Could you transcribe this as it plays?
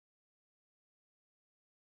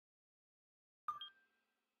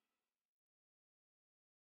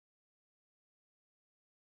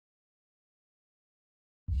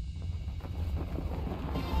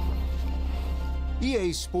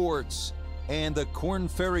EA Sports and the Korn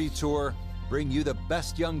Ferry Tour bring you the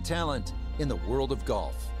best young talent in the world of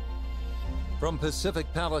golf. From Pacific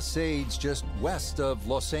Palisades, just west of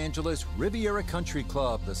Los Angeles, Riviera Country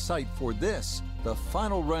Club, the site for this, the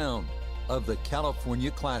final round of the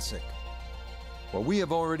California Classic. Well, we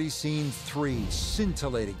have already seen 3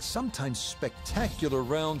 scintillating, sometimes spectacular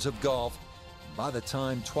rounds of golf. By the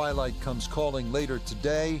time twilight comes calling later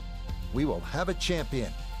today, we will have a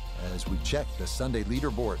champion as we check the Sunday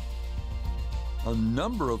leaderboard. A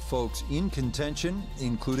number of folks in contention,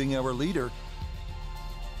 including our leader.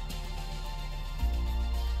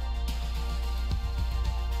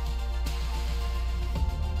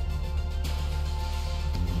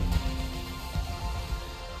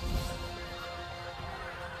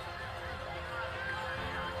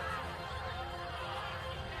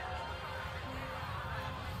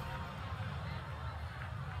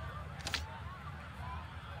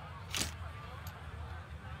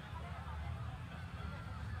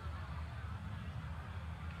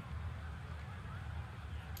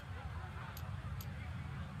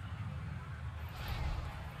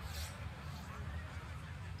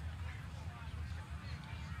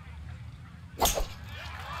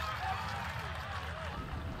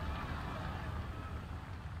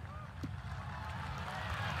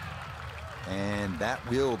 And that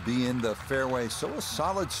will be in the fairway. So a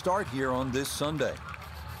solid start here on this Sunday.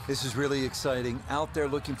 This is really exciting. Out there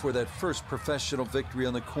looking for that first professional victory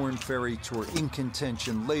on the Korn Ferry Tour, in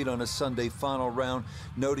contention late on a Sunday final round.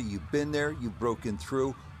 Noti, you've been there, you've broken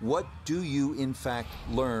through. What do you, in fact,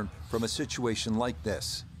 learn from a situation like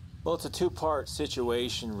this? Well, it's a 2-part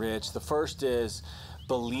situation, Rich. The first is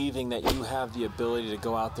believing that you have the ability to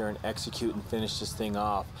go out there and execute and finish this thing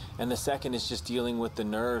off. And the second is just dealing with the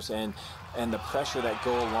nerves and the pressure that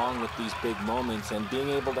go along with these big moments, and being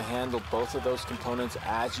able to handle both of those components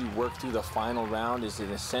as you work through the final round is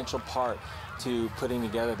an essential part to putting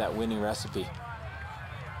together that winning recipe.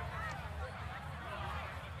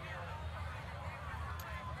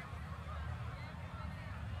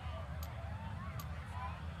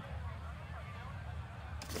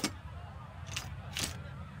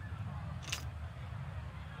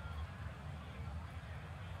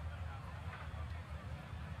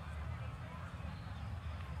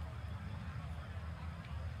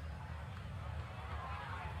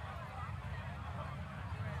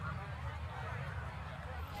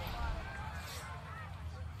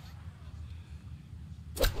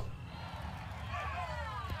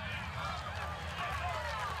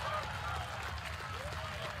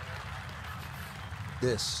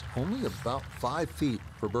 This only about 5 feet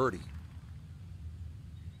for birdie.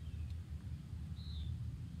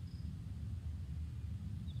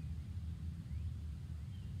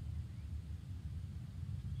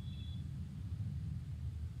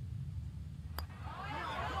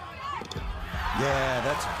 Yeah,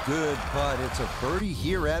 that's a good putt. It's a birdie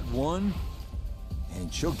here at 1,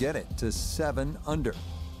 and she'll get it to 7 under.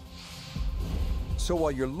 So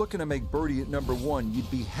while you're looking to make birdie at number 1, you'd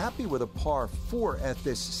be happy with a par 4 at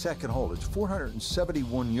this second hole. It's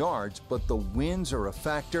 471 yards, but the winds are a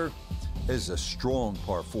factor. This is a strong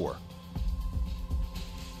par 4.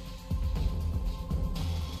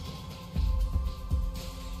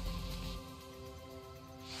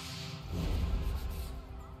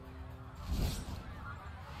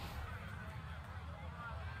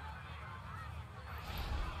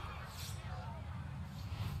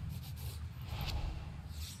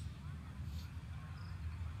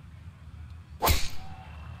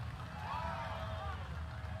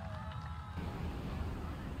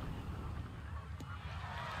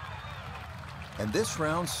 And this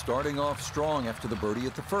round starting off strong after the birdie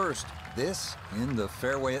at the first. This in the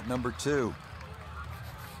fairway at number 2.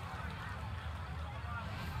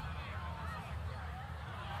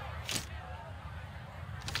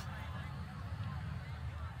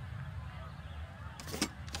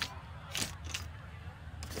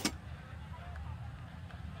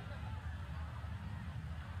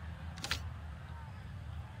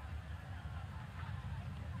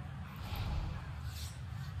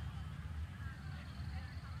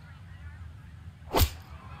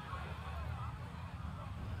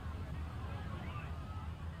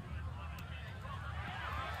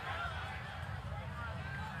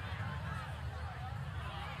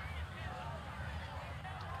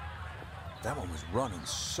 That one was running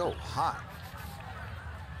so hot.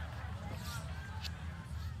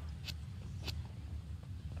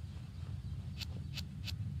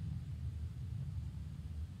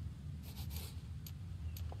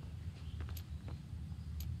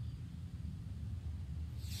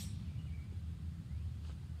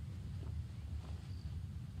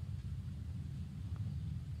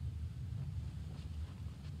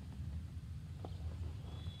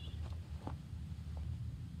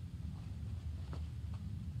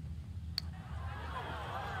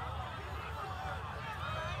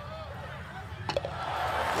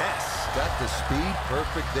 the speed,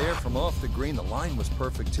 perfect there from off the green. The line was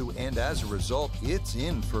perfect too, and as a result, it's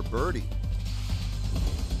in for birdie.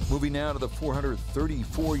 Moving now to the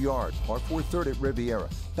 434-yard par 4 third at Riviera.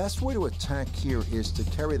 Best way to attack here is to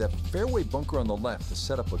carry that fairway bunker on the left to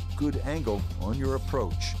set up a good angle on your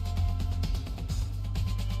approach.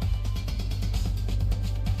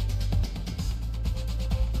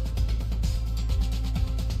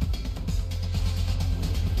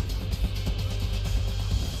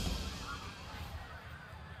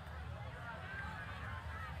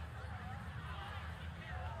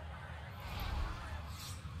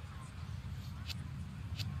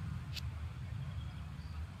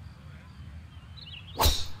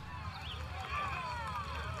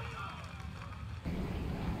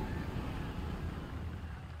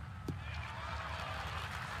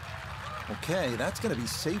 Okay, that's going to be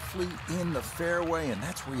safely in the fairway, and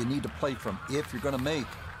that's where you need to play from if you're going to make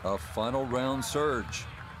a final round surge.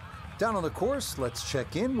 Down on the course, let's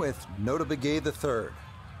check in with Notabegay III.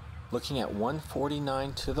 Looking at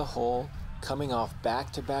 149 to the hole, coming off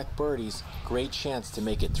back-to-back birdies, great chance to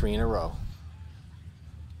make it 3 in a row.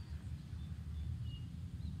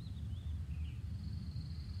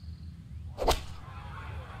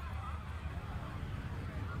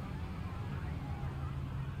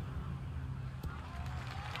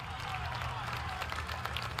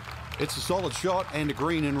 It's a solid shot and a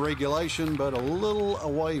green in regulation, but a little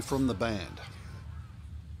away from the band.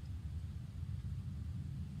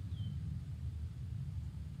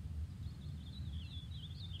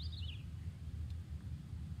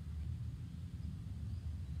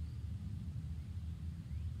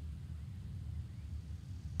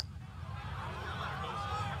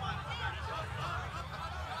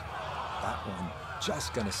 That one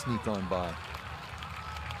just going to sneak on by.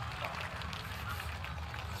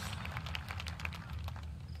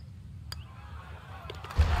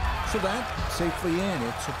 So that safely in.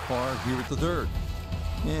 It's a par here at the third.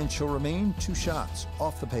 And she'll remain 2 shots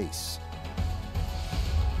off the pace.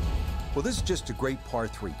 Well, this is just a great par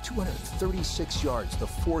 3, 236 yards, the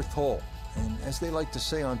 4th hole. And as they like to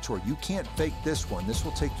say on tour, you can't fake this one. This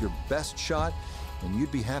will take your best shot, and you'd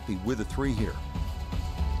be happy with a 3 here.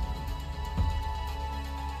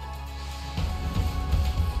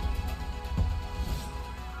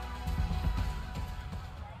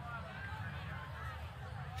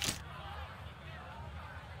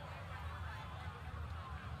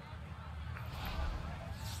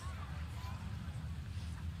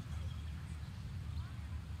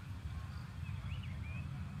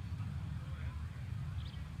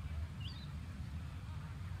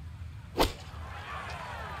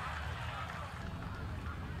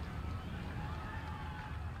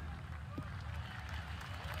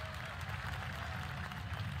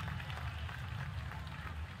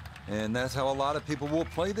 And that's how a lot of people will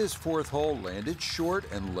play this 4th hole. Land it short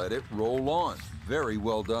and let it roll on. Very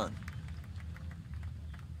well done.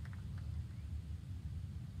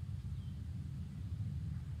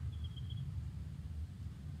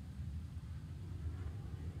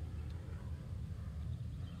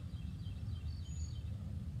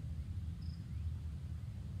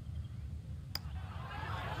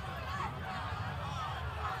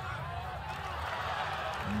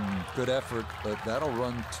 Good effort, but that'll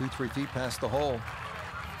run 2-3 feet past the hole.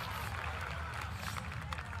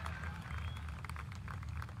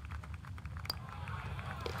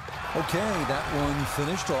 Okay, that one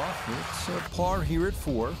finished off. It's a par here at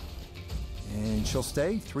 4. And she'll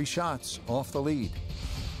stay 3 shots off the lead.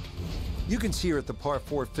 You can see her at the par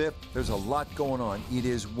 4 fifth. There's a lot going on. It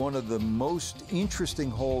is one of the most interesting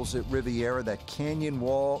holes at Riviera, that canyon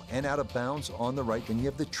wall and out of bounds on the right. Then you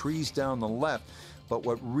have the trees down the left. But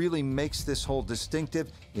what really makes this hole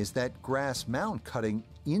distinctive is that grass mound cutting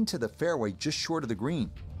into the fairway just short of the green.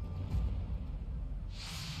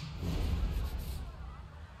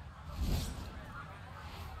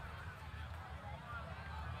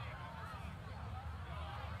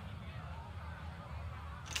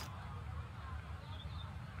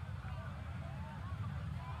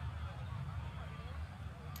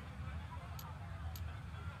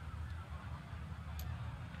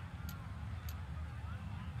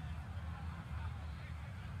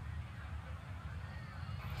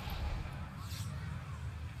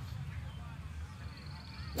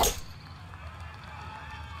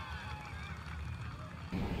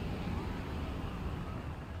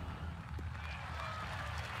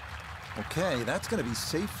 Okay, that's going to be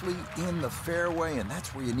safely in the fairway, and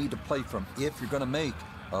that's where you need to play from if you're going to make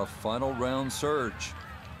a final round surge.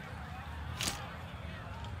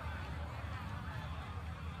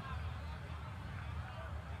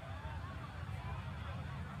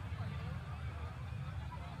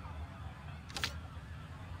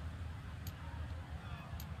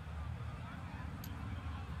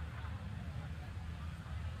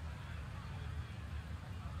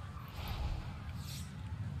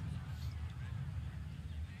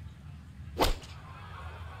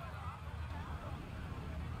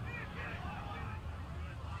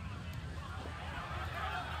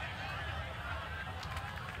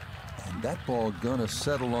 That ball gonna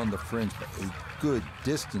settle on the fringe, but a good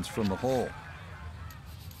distance from the hole.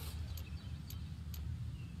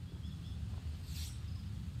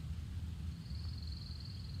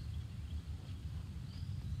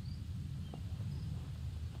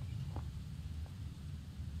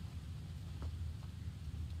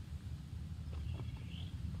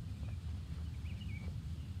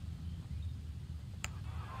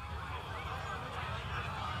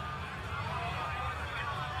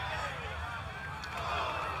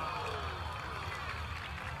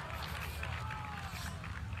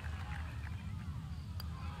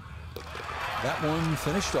 That one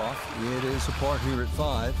finished off. It is a par here at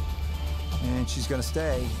 5, and she's going to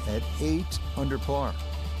stay at 8 under par.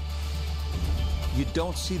 You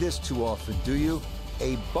don't see this too often, do you?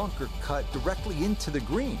 A bunker cut directly into the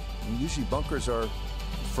green. And usually bunkers are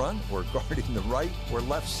front or guarding the right or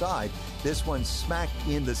left side. This one smack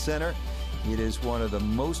in the center. It is one of the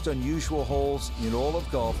most unusual holes in all of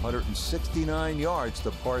golf. 169 yards,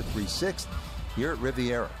 the par 3 6th here at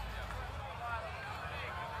Riviera.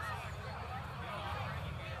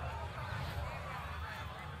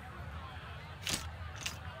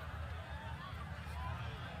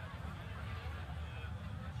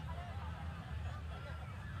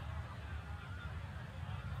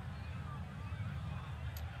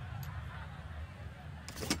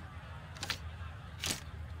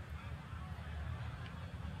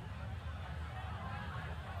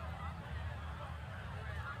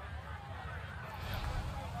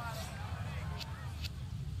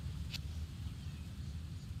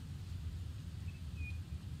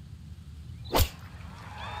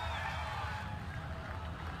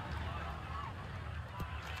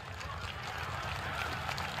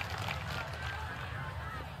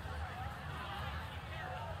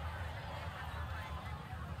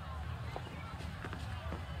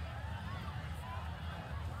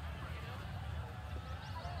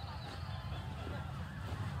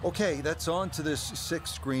 Okay, that's on to this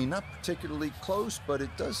 6th green. Not particularly close, but it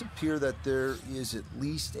does appear that there is at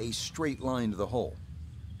least a straight line to the hole.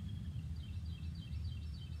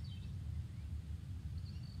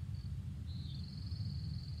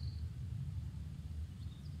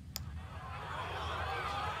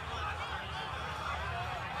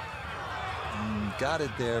 Got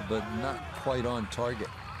it there, but not quite on target.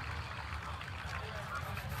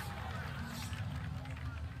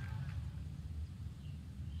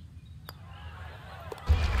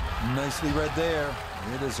 Nicely read there.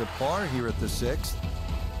 It is a par here at the 6th,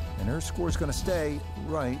 and her score is going to stay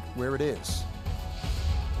right where it is.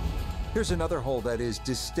 Here's another hole that is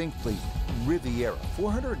distinctly Riviera.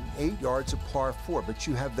 408 yards of par 4, but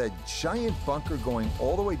you have that giant bunker going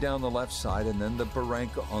all the way down the left side and then the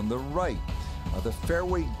barranca on the right. The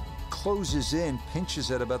fairway closes in,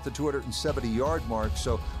 pinches at about the 270-yard mark,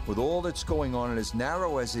 so with all that's going on and as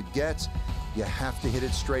narrow as it gets, you have to hit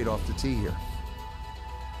it straight off the tee here.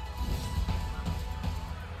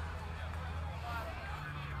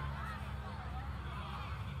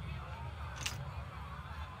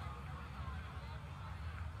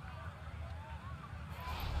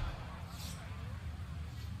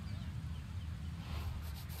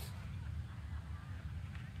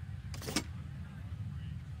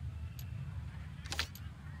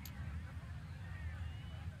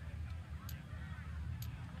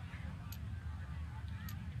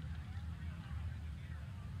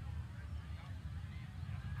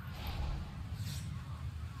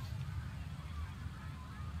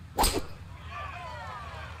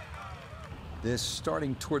 This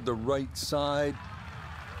starting toward the right side.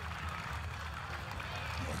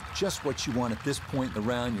 Just what you want at this point in the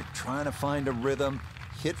round. You're trying to find a rhythm,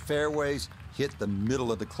 hit fairways, hit the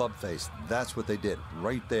middle of the club face. That's what they did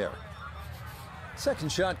right there.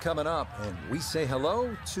 Second shot coming up, and we say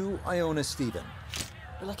hello to Iona Stephen.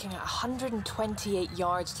 We're looking at 128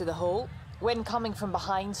 yards to the hole. Wind coming from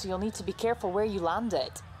behind, so you'll need to be careful where you land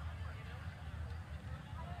it.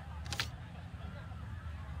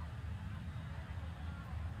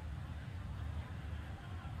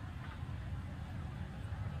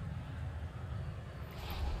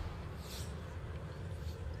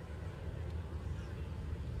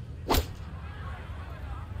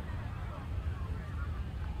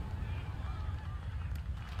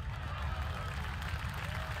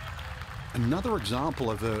 Another example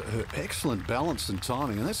of her excellent balance and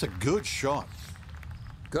timing, and that's a good shot.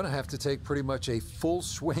 Gonna have to take pretty much a full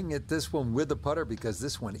swing at this one with the putter because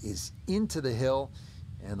this one is into the hill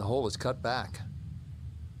and the hole is cut back.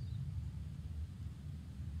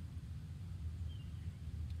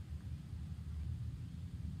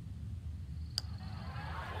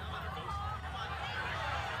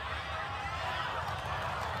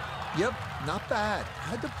 Yep, not bad.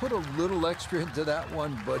 Had to put a little extra into that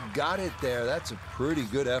one, but got it there. That's a pretty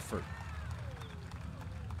good effort.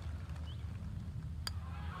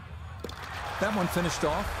 That one finished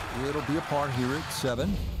off. It'll be a par here at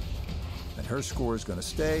 7. And her score is going to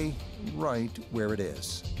stay right where it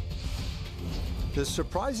is. The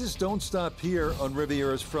surprises don't stop here on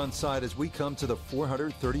Riviera's front side as we come to the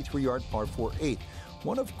 433-yard par 4-8.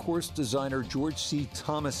 One of course designer George C.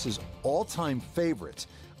 Thomas's all-time favorites.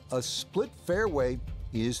 A split fairway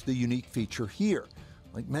is the unique feature here.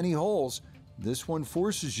 Like many holes, this one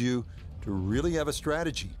forces you to really have a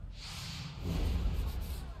strategy.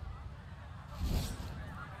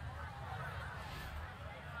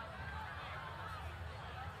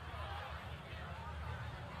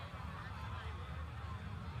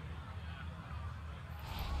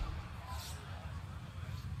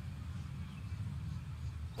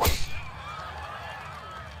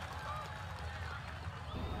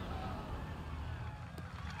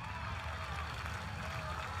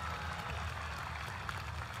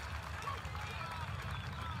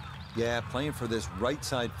 Yeah, playing for this right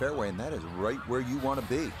side fairway, and that is right where you want to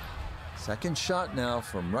be. Second shot now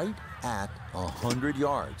from right at 100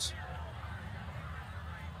 yards.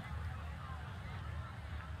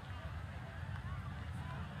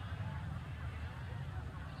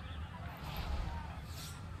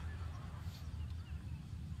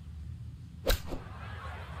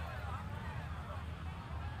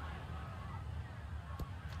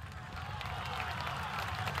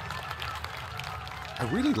 I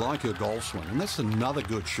really like her golf swing, and that's another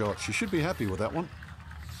good shot. She should be happy with that one.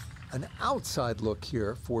 An outside look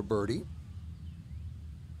here for birdie.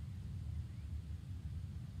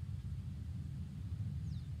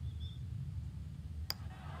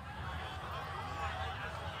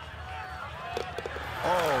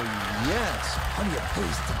 Oh, yes. Plenty of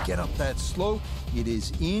pace to get up that slope. It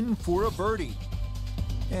is in for a birdie.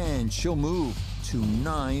 And she'll move to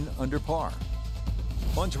 9 under par.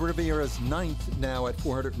 On to Riviera's 9th now at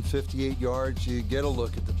 458 yards. You get a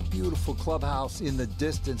look at the beautiful clubhouse in the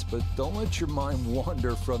distance, but don't let your mind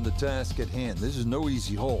wander from the task at hand. This is no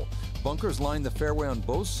easy hole. Bunkers line the fairway on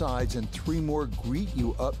both sides, and 3 more greet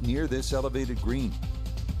you up near this elevated green.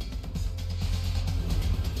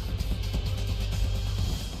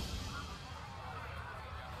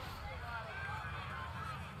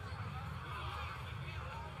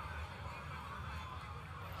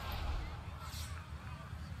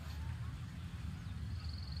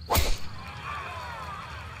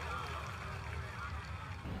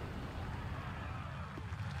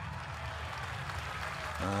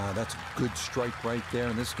 That's a good strike right there,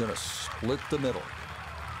 and this is going to split the middle.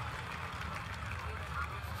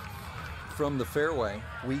 From the fairway,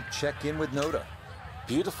 we check in with Noda.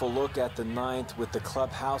 Beautiful look at the 9th with the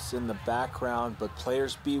clubhouse in the background, but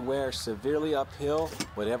players beware, severely uphill.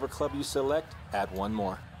 Whatever club you select, add 1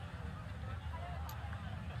 more.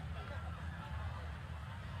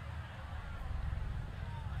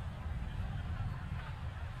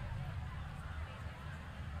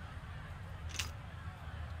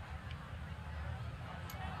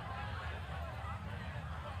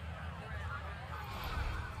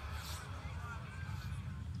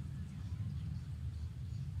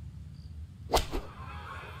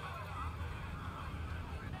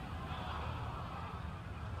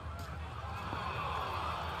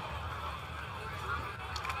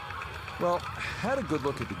 Well, had a good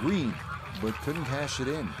look at the green, but couldn't cash it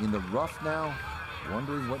in. In the rough now,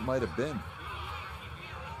 wondering what might have been.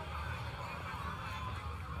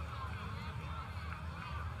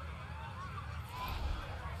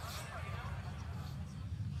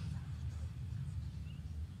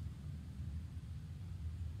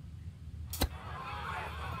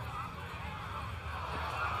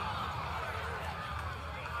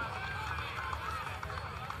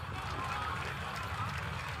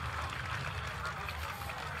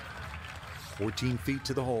 Fourteen feet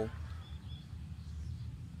to the hole.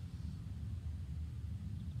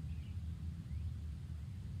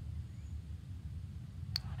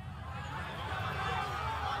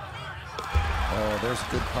 Oh, there's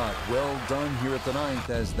a good putt. Well done here at the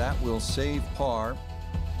 9th, as that will save par.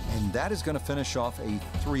 And that is going to finish off a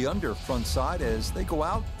 3 under front side as they go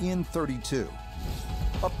out in 32.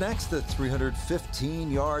 Up next, the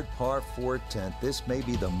 315-yard par 4 10th. This may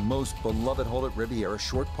be the most beloved hole at Riviera,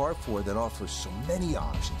 short par 4 that offers so many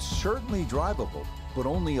options. Certainly drivable, but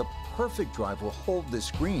only a perfect drive will hold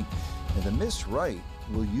this green. And the miss right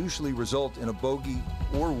will usually result in a bogey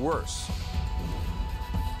or worse.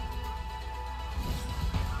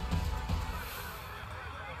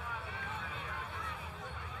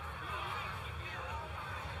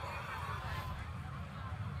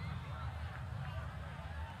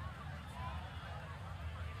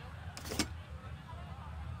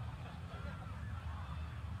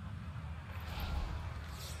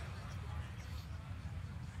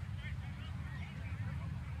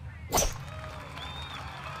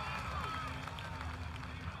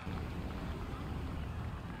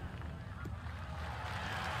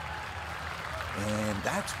 And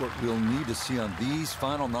that's what we'll need to see on these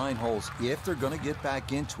final 9 holes if they're going to get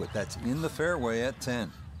back into it. That's in the fairway at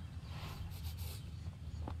 10.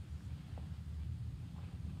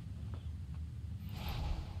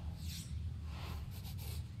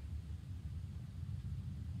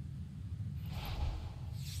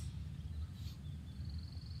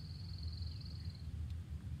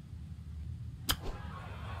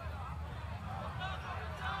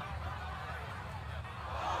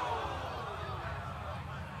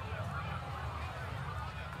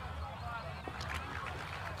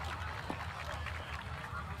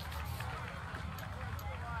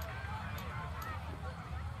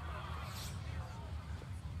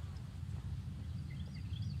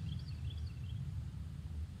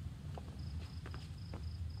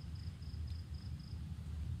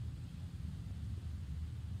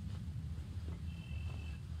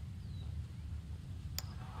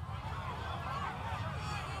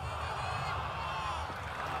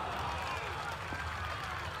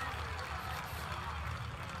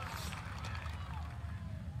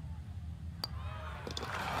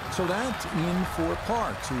 So that's in for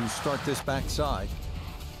par to start this backside.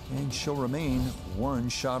 And she'll remain 1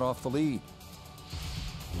 shot off the lead.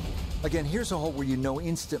 Again, here's a hole where you know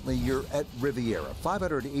instantly you're at Riviera.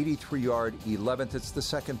 583-yard 11th. It's the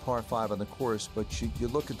second par 5 on the course, but you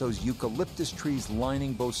look at those eucalyptus trees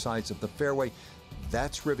lining both sides of the fairway.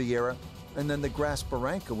 That's Riviera. And then the grass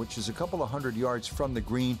barranca, which is a couple of 100 yards from the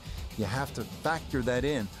green. You have to factor that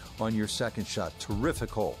in on your second shot.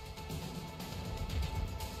 Terrific hole.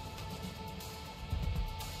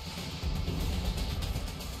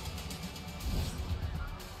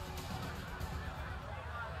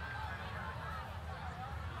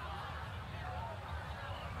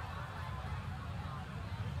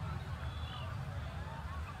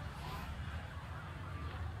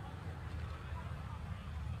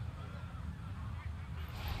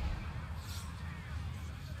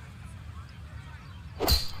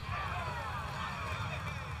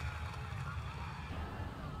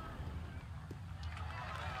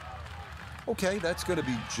 Okay, that's going to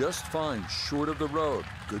be just fine, short of the road.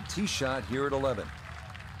 Good tee shot here at 11.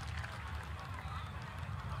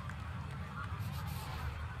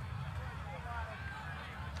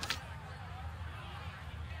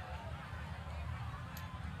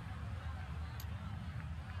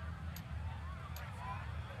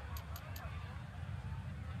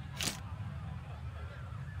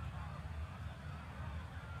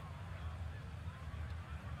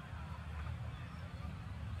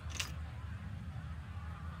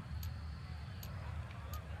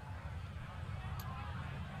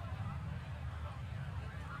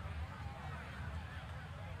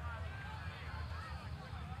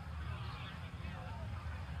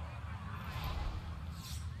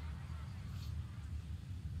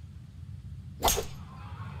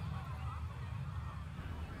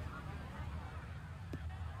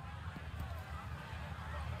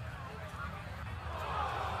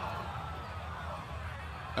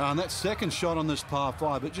 And that second shot on this par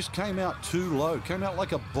 5, it just came out too low. Came out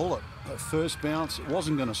like a bullet. That first bounce, it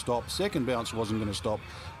wasn't going to stop. Second bounce wasn't going to stop,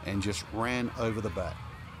 and just ran over the back.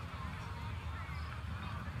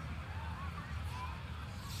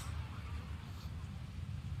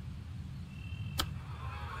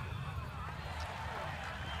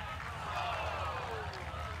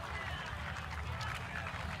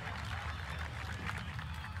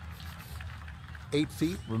 Eight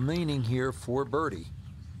feet remaining here for birdie.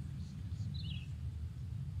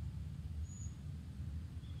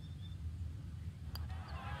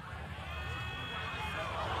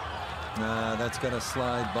 That's going to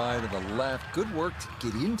slide by to the left. Good work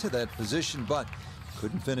to get into that position, but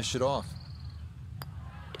couldn't finish it off.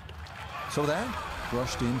 So that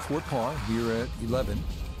brushed in for par here at 11,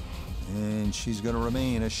 and she's going to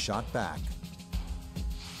remain a shot back.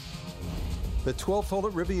 The 12th hole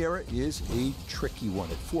at Riviera is a tricky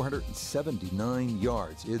one at 479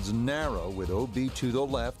 yards. It's narrow with OB to the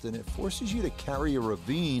left, and it forces you to carry a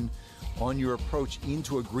ravine on your approach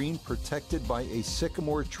into a green protected by a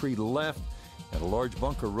sycamore tree left and a large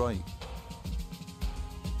bunker right.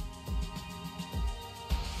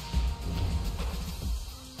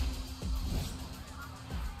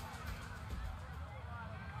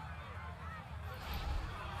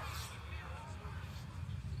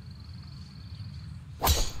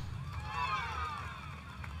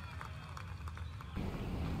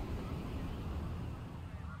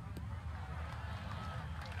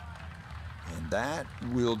 That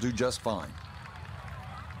will do just fine.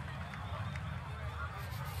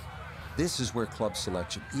 This is where club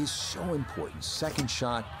selection is so important. Second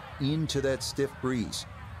shot into that stiff breeze.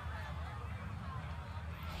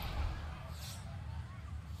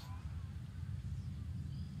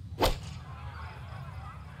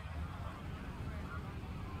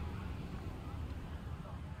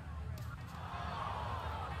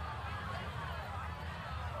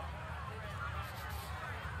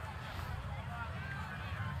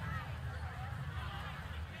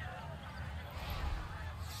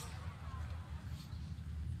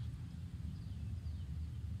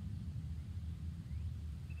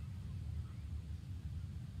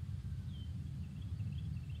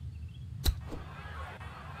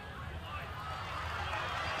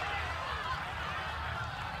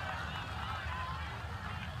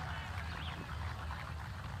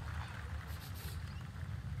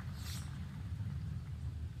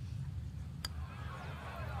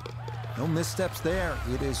 No missteps there.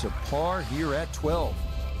 It is a par here at 12.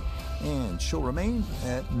 And she'll remain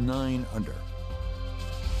at 9 under.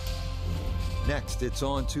 Next, it's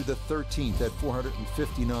on to the 13th at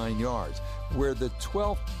 459 yards, where the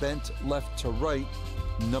 12th bent left to right.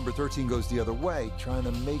 Number 13 goes the other way, trying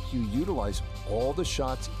to make you utilize all the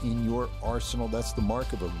shots in your arsenal. That's the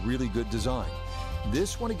mark of a really good design.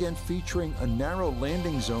 This one again featuring a narrow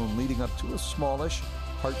landing zone leading up to a smallish,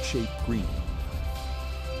 heart-shaped green.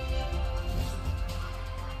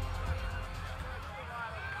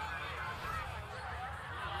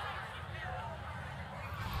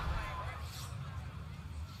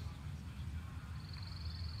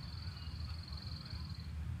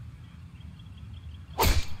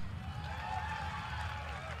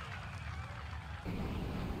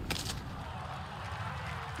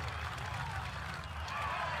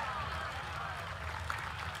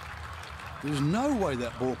 There's no way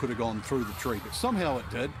that ball could have gone through the tree, but somehow it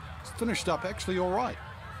did. It's finished up actually all right.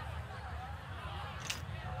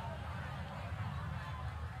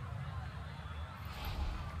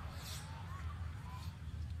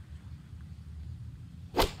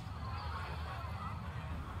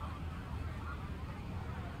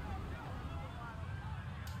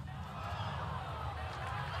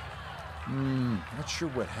 Not sure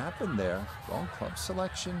what happened there. Wrong club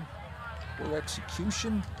selection, poor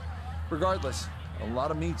execution. Regardless, a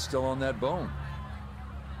lot of meat still on that bone.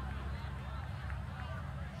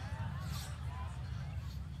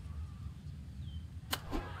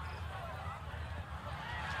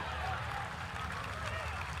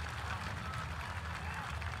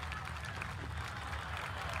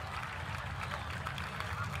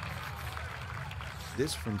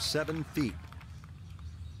 This from 7 feet.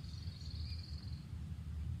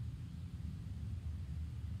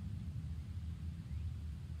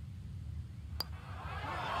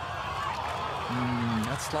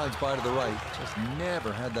 That slides by to the right. Just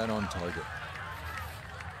never had that on target.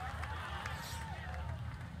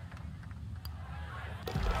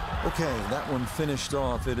 Okay, that one finished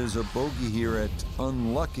off. It is a bogey here at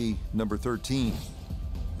unlucky number 13.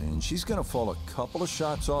 And she's going to fall a couple of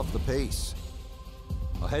shots off the pace.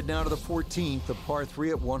 I'll head now to the 14th, the par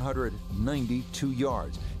 3 at 192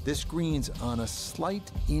 yards. This green's on a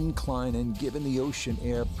slight incline, and given the ocean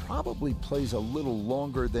air, probably plays a little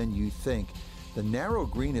longer than you think. The narrow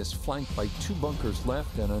green is flanked by 2 bunkers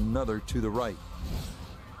left and another to the right.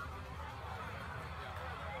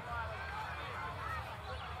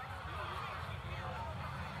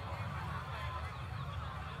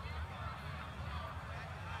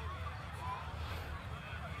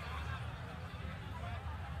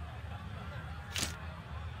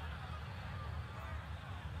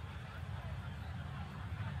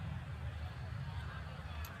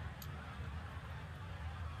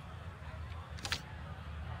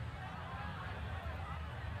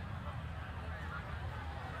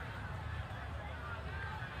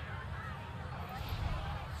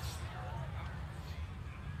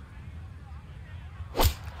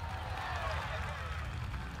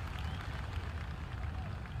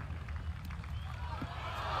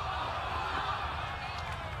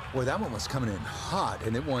 Boy, that one was coming in hot,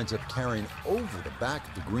 and it winds up carrying over the back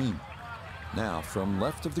of the green. Now, from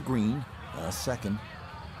left of the green, a second.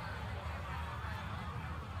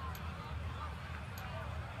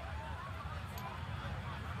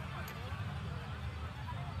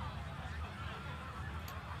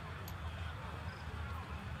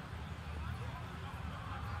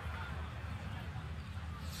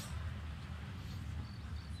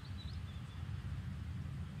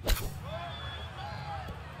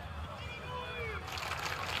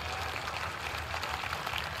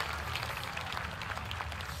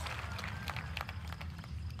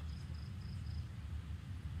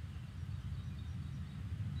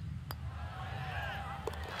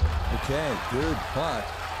 Okay, good putt,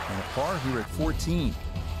 and a par here at 14.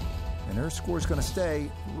 And her score's going to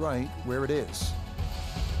stay right where it is.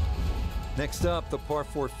 Next up, the par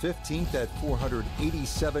 4 15th at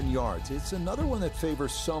 487 yards. It's another one that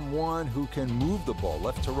favors someone who can move the ball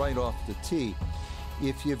left to right off the tee.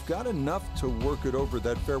 If you've got enough to work it over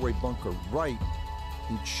that fairway bunker right,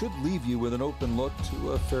 it should leave you with an open look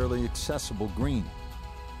to a fairly accessible green.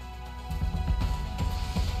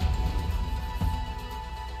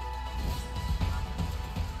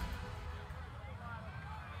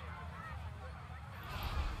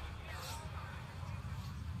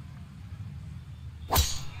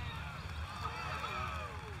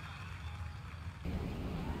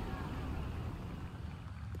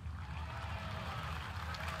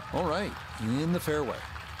 All right, in the fairway.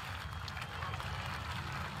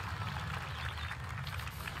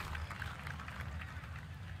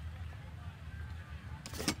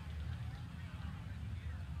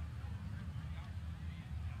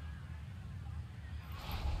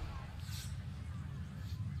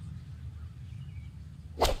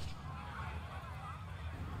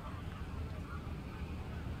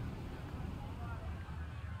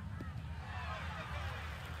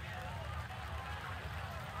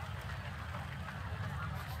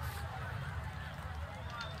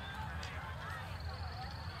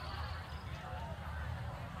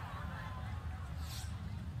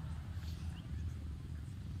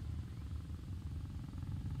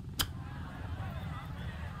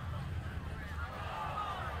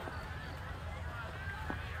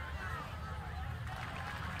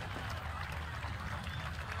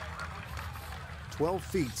 12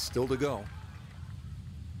 feet still to go.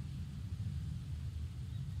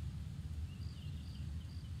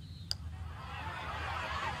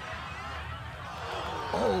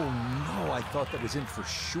 Oh no, I thought that was in for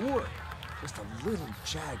sure. Just a little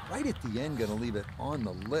jag right at the end, gonna leave it on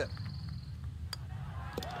the lip.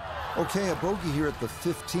 Okay, a bogey here at the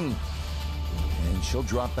 15th. And she'll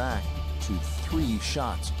drop back to 3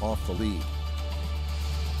 shots off the lead.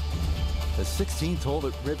 The 16th hole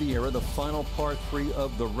at Riviera, the final par 3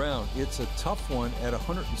 of the round. It's a tough one at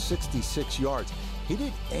 166 yards. Hit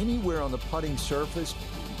it anywhere on the putting surface,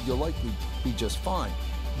 you'll likely be just fine.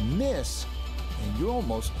 Miss, and you're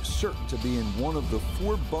almost certain to be in one of the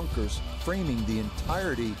 4 bunkers framing the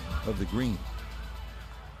entirety of the green.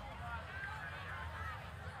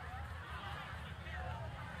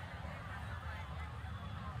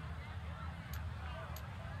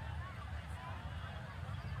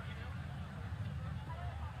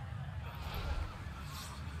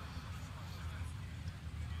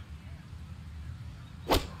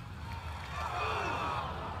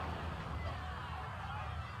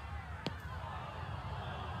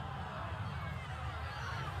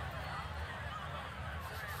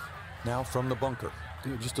 Now from the bunker.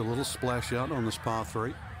 Yeah, just a little splash out on this par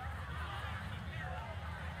 3.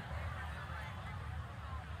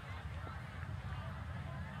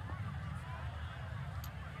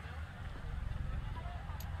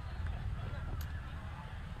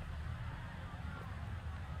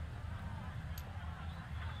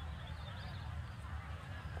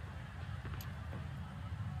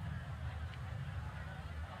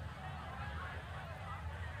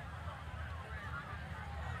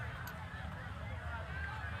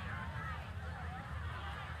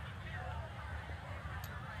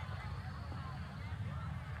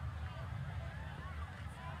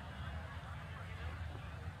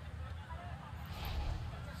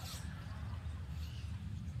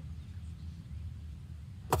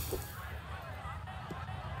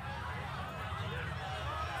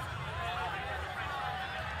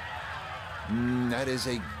 That is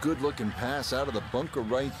a good-looking pass out of the bunker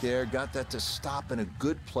right there. Got that to stop in a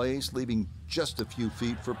good place, leaving just a few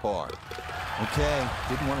feet for par. Okay,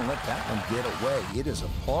 didn't want to let that one get away. It is a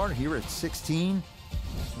par here at 16,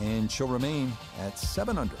 and she'll remain at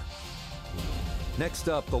 7 under. Next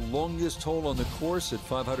up, the longest hole on the course at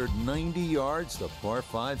 590 yards, the par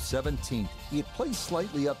 5 17th. It plays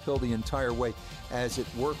slightly uphill the entire way as it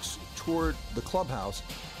works toward the clubhouse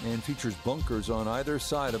and features bunkers on either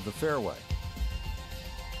side of the fairway.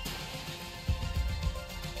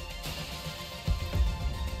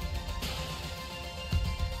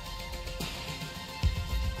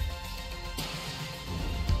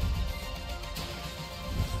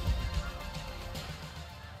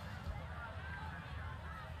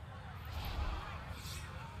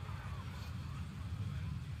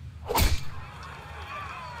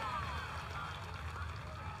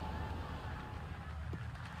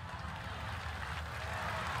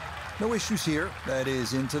 No issues here. That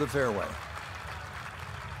is into the fairway.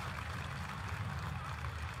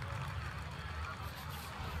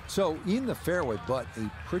 So in the fairway, but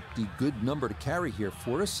a pretty good number to carry here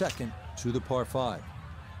for a second to the par 5.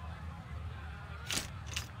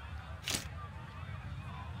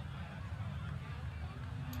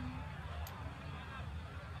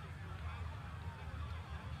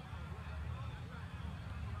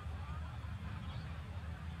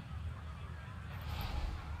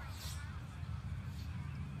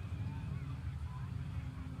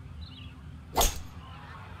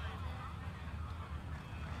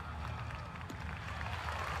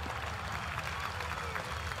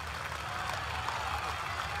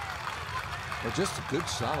 Well, just a good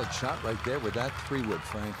solid shot right there with that 3-wood,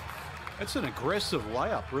 Frank. That's an aggressive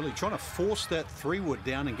layup, really trying to force that 3-wood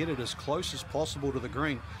down and get it as close as possible to the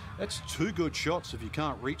green. That's 2 good shots if you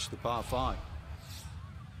can't reach the par 5.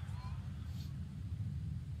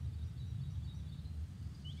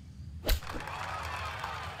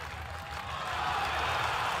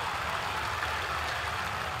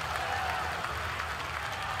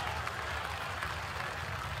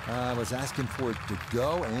 I was asking for it to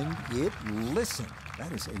go, and it listened.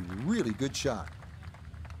 That is a really good shot.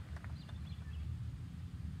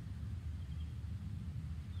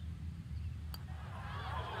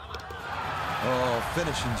 Oh,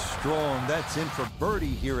 finishing strong. That's in for birdie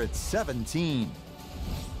here at 17.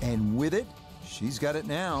 And with it, she's got it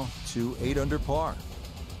now to 8 under par.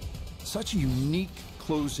 Such a unique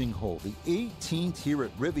closing hole, the 18th here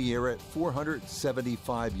at Riviera at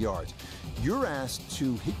 475 yards. You're asked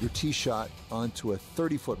to hit your tee shot onto a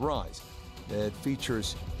 30-foot rise that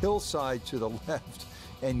features hillside to the left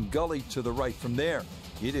and gully to the right. From there,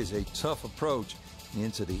 it is a tough approach.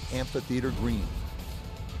 into the amphitheater green.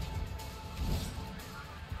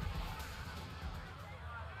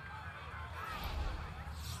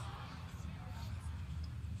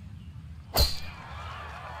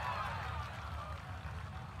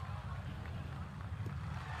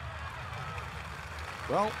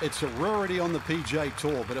 Well, it's a rarity on the PGA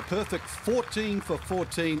Tour, but a perfect 14 for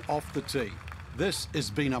 14 off the tee. This has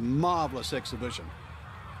been a marvelous exhibition.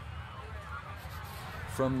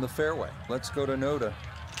 From the fairway, let's go to Noda.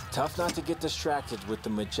 Tough not to get distracted with the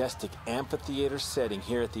majestic amphitheater setting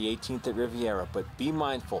here at the 18th at Riviera, but be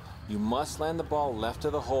mindful, you must land the ball left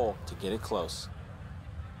of the hole to get it close.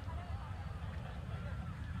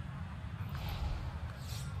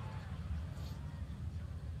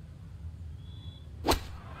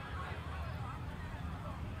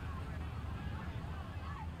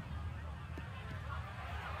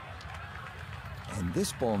 And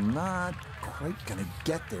this ball not quite gonna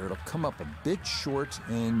get there. It'll come up a bit short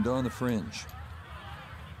and on the fringe.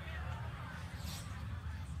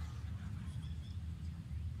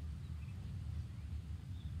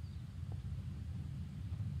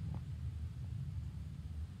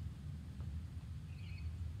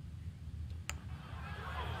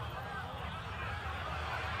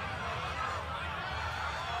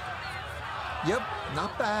 Yep,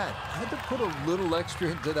 not bad. Had to put a little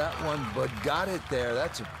extra into that one, but got it there.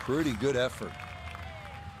 That's a pretty good effort.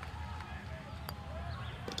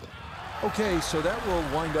 Okay, so that will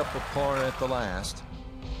wind up a par at the last.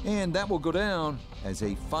 And that will go down as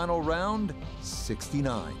a final round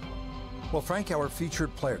 69. Well, Frank, our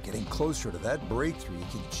featured player, getting closer to that breakthrough. You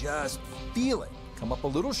can just feel it. Come up a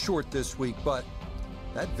little short this week, but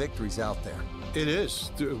that victory's out there. It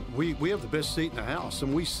is. We have the best seat in the house,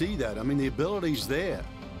 and we see that. I mean, the ability's there,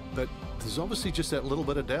 but there's obviously just that little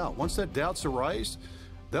bit of doubt. Once that doubt's erased,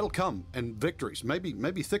 that'll come, and victories,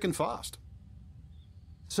 maybe thick and fast.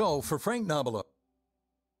 So, for Frank Nobila,